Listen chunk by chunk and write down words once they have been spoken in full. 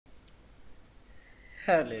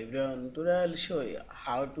Hello everyone, today I'll show you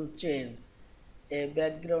how to change a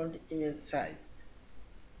background image size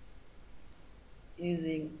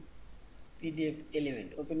using PDF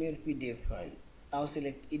element. Open your PDF file. Now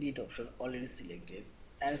select edit option already selected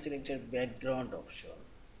and selected background option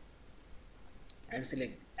and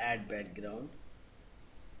select add background.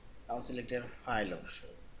 Now select your file option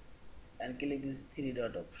and click this three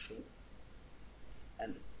dot option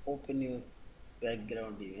and open your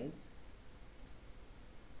background image.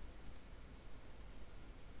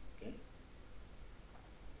 Okay,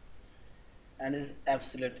 and this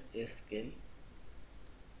absolute scale.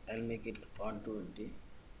 I'll make it 120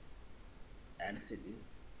 and see this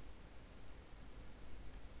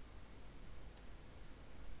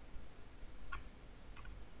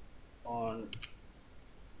on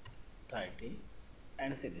 30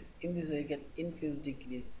 and see this. In this way you can increase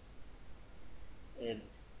decrease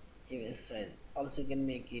image size. Also you can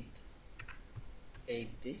make it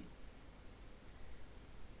 80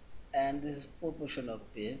 and this is proportion of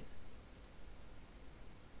page.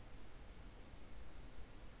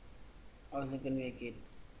 Also you can make it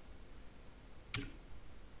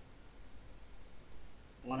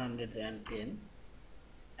 110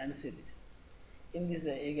 and see this. In this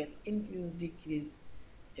way you can increase decrease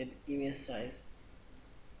image size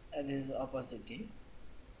and this is opacity.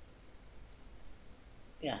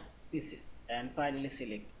 Yeah, this is, and finally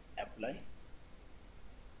select apply.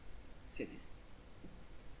 See this,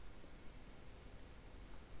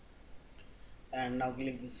 and now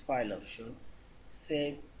click this file option,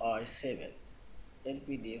 save or save as a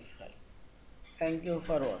PDF file. Thank you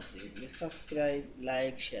for watching. Please subscribe,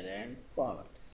 like, share and comments.